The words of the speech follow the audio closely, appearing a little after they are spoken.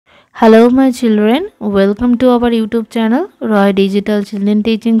Hello my children, welcome to our YouTube channel Roy Digital Children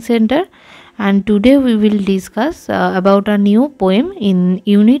Teaching Center, and today we will discuss about a new poem in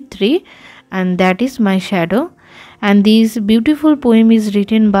Unit 3, and that is My Shadow. And this beautiful poem is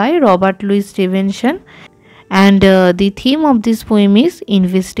written by Robert Louis Stevenson, and the theme of this poem is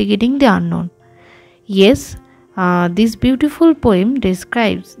investigating the unknown. Yes, this beautiful poem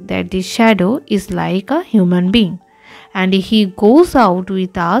describes that the shadow is like a human being, and he goes out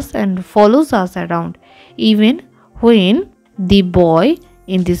with us and follows us around, even when the boy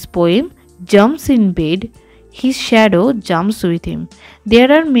in this poem jumps in bed, his shadow jumps with him.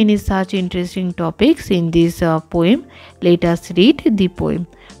 There are many such interesting topics in this poem. Let us read the poem.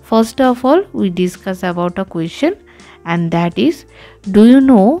 First of all, we discuss about a question, and that is, do you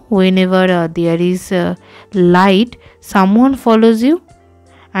know whenever there is light, someone follows you?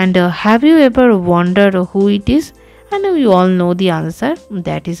 And have you ever wondered who it is? And we all know the answer,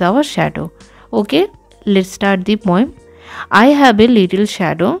 that is our shadow. Okay, let's start the poem. I have a little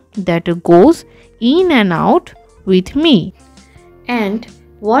shadow that goes in and out with me, and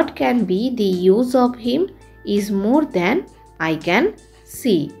what can be the use of him is more than I can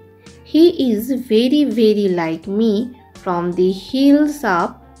see. He is very, very like me from the heels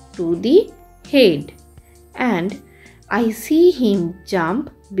up to the head, and I see him jump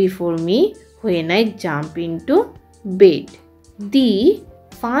before me when I jump into bed. The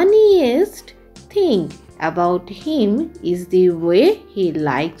funniest thing about him is the way he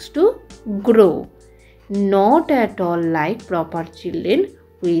likes to grow. Not at all like proper children,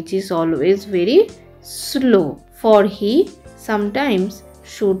 which is always very slow. For he sometimes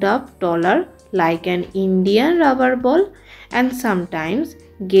shoot up taller like an Indian rubber ball, and sometimes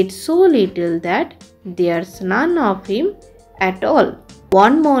gets so little that there's none of him at all.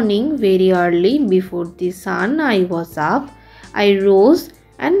 One morning very early before the sun I was up, I rose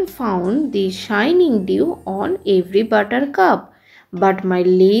and found the shining dew on every buttercup. But my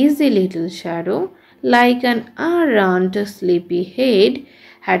lazy little shadow, like an errant sleepy head,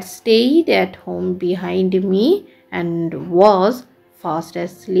 had stayed at home behind me and was fast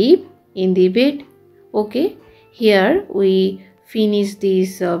asleep in the bed. Okay, here we finish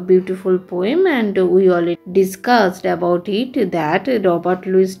this beautiful poem, and we already discussed about it that Robert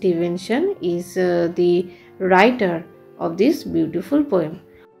Louis Stevenson is the writer of this beautiful poem.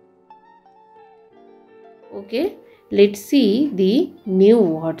 Okay, let's see the new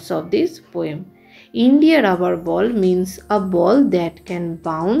words of this poem. India rubber ball means a ball that can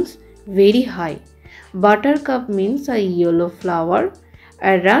bounce very high. Buttercup means a yellow flower.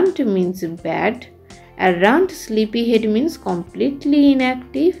 Errant means bad. Errant sleepyhead means completely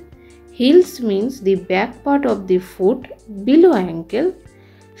inactive. Heels means the back part of the foot below ankle.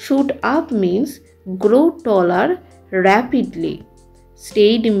 Shoot up means grow taller rapidly.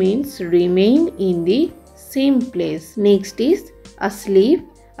 Stayed means remain in the same place. Next is asleep.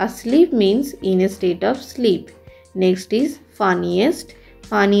 Asleep means in a state of sleep. Next is funniest.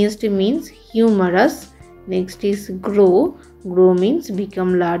 Funniest means humorous. Next is grow. Grow means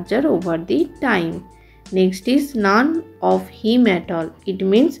become larger over the time. Next is none of him at all. It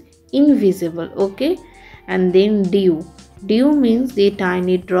means invisible. Okay. And then dew. Dew means the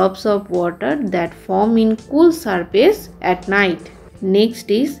tiny drops of water that form in cool surface at night.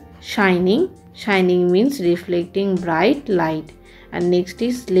 Next is shining. Shining means reflecting bright light. And next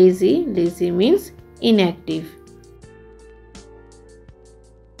is lazy. Lazy means inactive.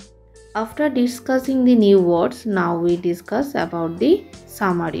 After discussing the new words, now we discuss about the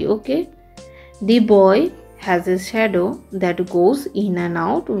summary. Okay. The boy has a shadow that goes in and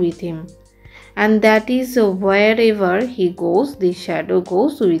out with him, and that is wherever he goes, the shadow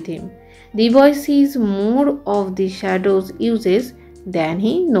goes with him. The boy sees more of the shadow's uses than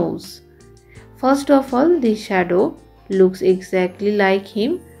he knows. First of all, the shadow looks exactly like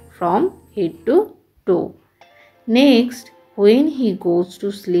him from head to toe. Next, when he goes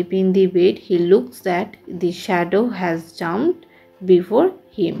to sleep in the bed, he looks that the shadow has jumped before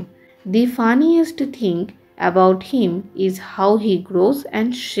him. The funniest thing about him is how he grows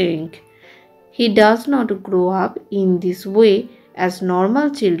and shrinks. He does not grow up in this way as normal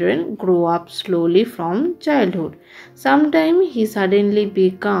children grow up slowly from childhood. Sometimes he suddenly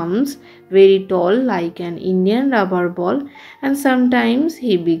becomes very tall like an Indian rubber ball, and sometimes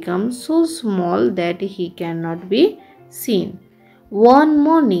he becomes so small that he cannot be seen. One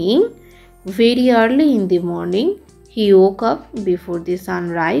morning, very early in the morning, he woke up before the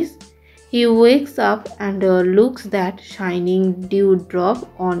sunrise. He wakes up and looks that shining dewdrop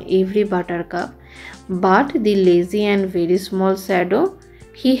on every buttercup. But the lazy and very small shadow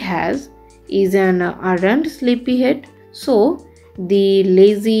he has is an errant sleepyhead, so The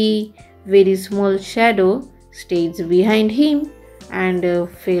lazy, very small shadow stays behind him and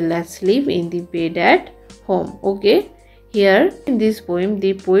fell asleep in the bed at home. Okay, here in this poem,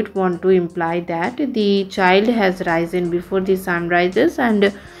 the poet want to imply that the child has risen before the sun rises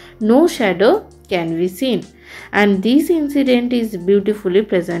and no shadow can be seen. And this incident is beautifully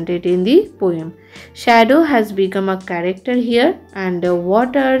presented in the poem. Shadow has become a character here, and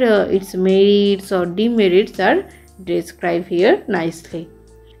what are its merits or demerits are described here nicely.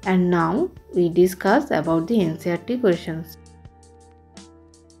 And now we discuss about the NCERT questions.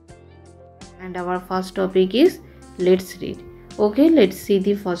 And our first topic is let's read. Okay, let's see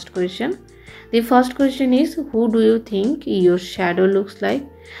the first question. The first question is, who do you think your shadow looks like?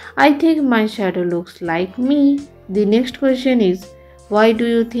 I think my shadow looks like me. The next question is, why do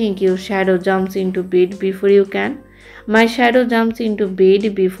you think your shadow jumps into bed before you can? My shadow jumps into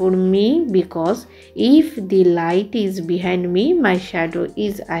bed before me because if the light is behind me, my shadow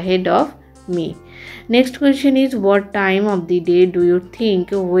is ahead of me. Next question is, what time of the day do you think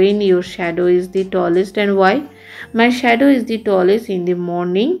when your shadow is the tallest and why? My shadow is the tallest in the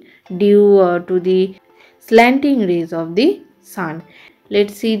morning due to the slanting rays of the sun.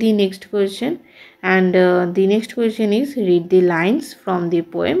 Let's see the next question. And the next question is, read the lines from the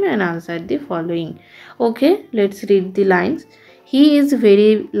poem and answer the following. Okay, let's read the lines. He is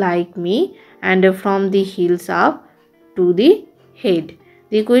very like me and from the heels up to the head.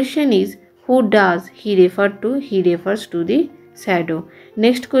 The question is, who does he refer to? He refers to the shadow.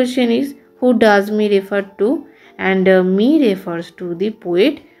 Next question is, who does me refer to? And me refers to the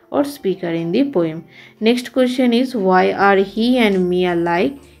poet or speaker in the poem. Next question is, why are he and me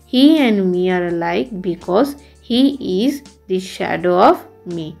alike? He and me are alike because he is the shadow of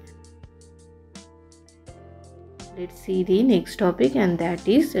me. Let's see the next topic, and that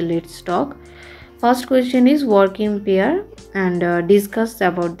is let's talk. First question is, work in pair and discuss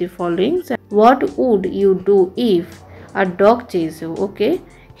about the following. What would you do if a dog chases you? Okay,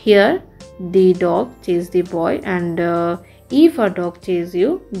 here the dog chases the boy, and if a dog chases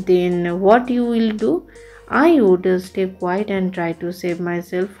you, then what you will do? I would stay quiet and try to save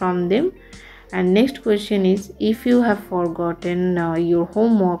myself from them. And next question is, if you have forgotten your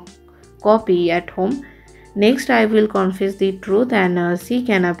homework copy at home, next I will confess the truth and seek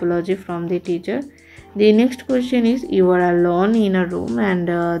an apology from the teacher. The next question is, you are alone in a room and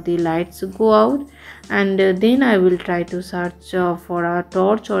the lights go out, and then I will try to search for a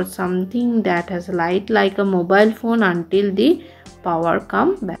torch or something that has light like a mobile phone until the power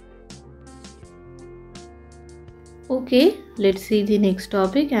comes back. Okay, let's see the next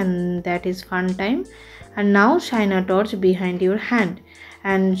topic, and that is fun time. And now shine a torch behind your hand,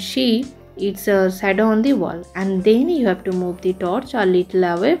 and it's a shadow on the wall, and then you have to move the torch a little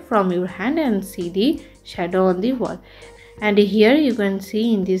away from your hand and see the shadow on the wall. And here you can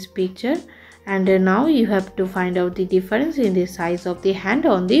see in this picture, and now you have to find out the difference in the size of the hand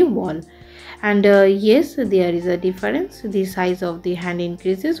on the wall. And yes, there is a difference. The size of the hand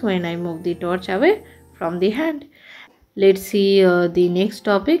increases when I move the torch away from the hand. Let's see the next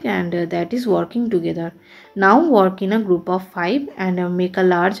topic, and that is working together. Now work in a group of 5 and make a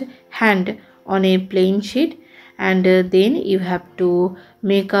large hand on a plain sheet, and then you have to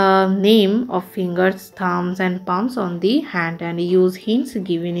make a name of fingers, thumbs and palms on the hand and use hints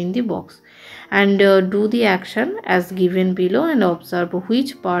given in the box, and do the action as given below and observe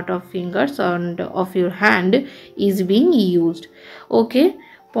which part of fingers and of your hand is being used. Okay,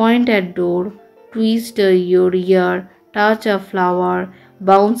 point at door, twist your ear, touch a flower,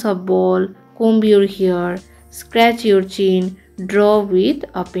 bounce a ball, comb your hair, scratch your chin, draw with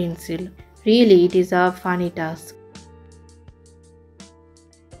a pencil. Really, it is a funny task.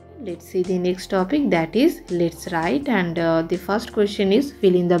 Let's see the next topic, that is let's write, and the first question is,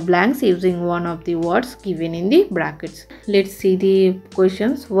 fill in the blanks using one of the words given in the brackets. Let's see the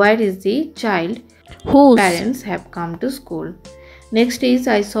questions. Where is the child whose parents have come to school? Next is,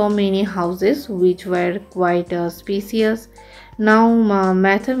 I saw many houses which were quite spacious. Now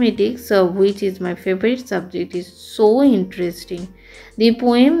mathematics, which is my favorite subject, is so interesting. The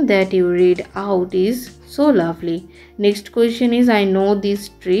poem that you read out is so lovely. Next question is, I know this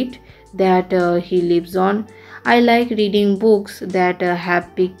street that he lives on. I like reading books that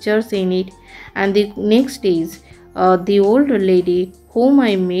have pictures in it. And the next is, the old lady whom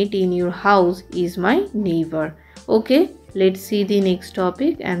I met in your house is my neighbor. Okay, let's see the next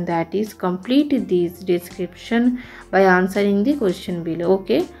topic, and that is complete this description by answering the question below.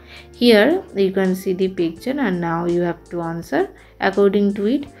 Okay, here you can see the picture, and now you have to answer according to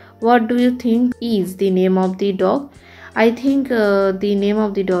it. What do you think is the name of the dog? I think the name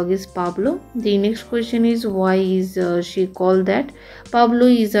of the dog is Pablo. The next question is, why is she called that? Pablo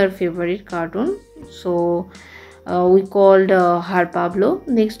is our favorite cartoon, so we called her Pablo.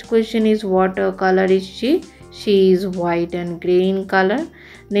 Next question is, what color is she? She is white and gray in color.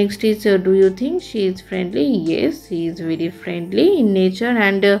 Next is, do you think she is friendly? Yes, she is very friendly in nature.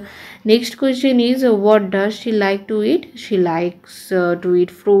 And next question is, what does she like to eat? She likes to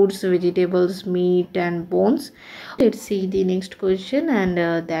eat fruits, vegetables, meat and bones. Let's see the next question, and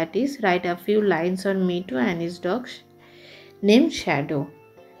that is, write a few lines on Mitu and his dog named Shadow.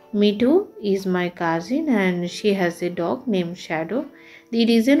 Mitu is my cousin and she has a dog named Shadow. The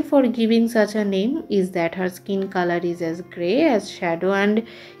reason for giving such a name is that her skin color is as grey as Shadow and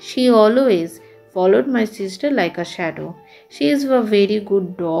she always followed my sister like a shadow. She is a very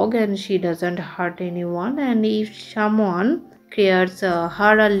good dog and she doesn't hurt anyone, and if someone cares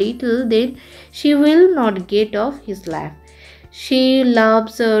her a little, then she will not get off his lap. She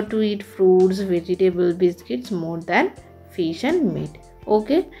loves to eat fruits, vegetable, biscuits more than fish and meat.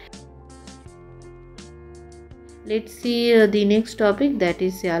 Okay, let's see the next topic, that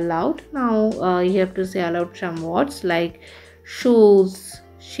is say aloud. Now you have to say aloud some words like shoes,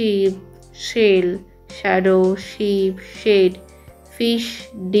 sheep, shell, shadow, sheep, shade, fish,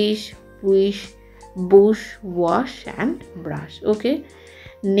 dish, wish, bush, wash and brush. Okay,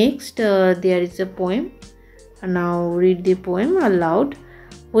 next there is a poem. Now read the poem aloud.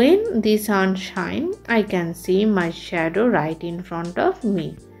 When the sun shines, I can see my shadow right in front of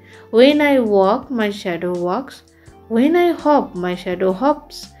me. When I walk, my shadow walks. When I hop, my shadow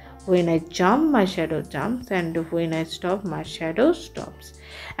hops. When I jump, my shadow jumps. And when I stop, my shadow stops.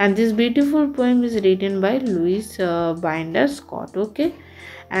 And this beautiful poem is written by Louis Binder Scott. Okay.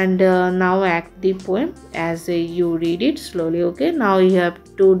 And now act the poem as you read it slowly. Okay. Now you have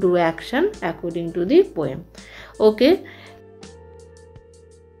to do action according to the poem. Okay.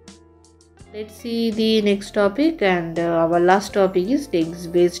 Let's see the next topic, and our last topic is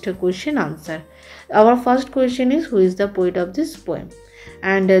text-based question answer. Our first question is, who is the poet of this poem?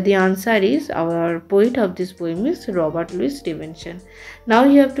 And the answer is, our poet of this poem is Robert Louis Stevenson. Now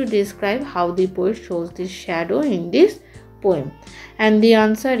you have to describe how the poet shows the shadow in this poem. And the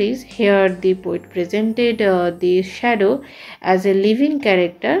answer is, here the poet presented the shadow as a living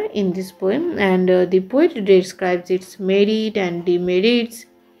character in this poem, and the poet describes its merit and demerits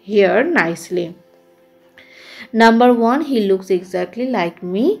here nicely. Number 1, he looks exactly like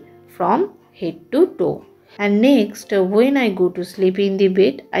me from head to toe. And next, when I go to sleep in the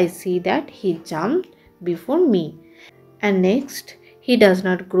bed, I see that he jumped before me. And next, he does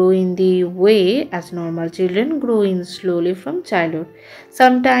not grow in the way as normal children grow in slowly from childhood.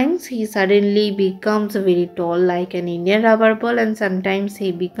 Sometimes he suddenly becomes very tall like an Indian rubber ball, and sometimes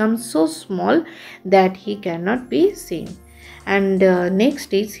he becomes so small that he cannot be seen. And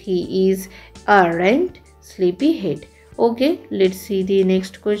next is, he is a rent sleepy head. Okay, let's see the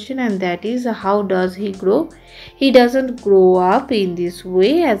next question, and that is, how does he grow? He doesn't grow up in this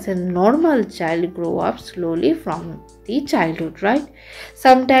way as a normal child grow up slowly from the childhood, right?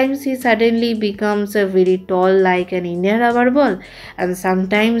 Sometimes he suddenly becomes very tall like an Indian rubber ball, and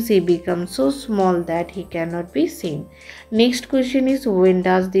sometimes he becomes so small that he cannot be seen. Next question is, when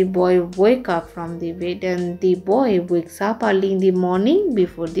does the boy wake up from the bed? And the boy wakes up early in the morning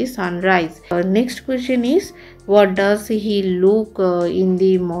before the sunrise. Next question is, what does he look in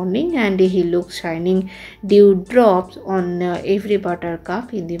the morning? And he looks shining dewdrops on every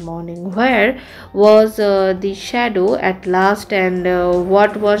buttercup in the morning. Where was the shadow at last, and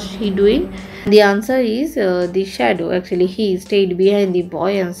what was he doing? The answer is, the shadow, actually he stayed behind the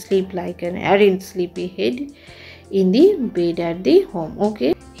boy and slept like an errant sleepy head in the bed at the home.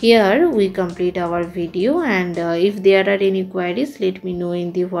 Okay, here we complete our video, and if there are any queries, let me know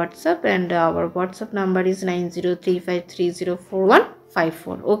in the WhatsApp, and our WhatsApp number is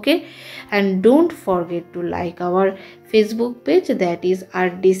 9035304154. Okay, and don't forget to like our Facebook page, that is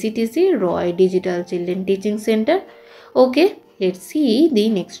RDCTC, Roy Digital Children Teaching Center. Okay, let's see the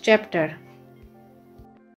next chapter.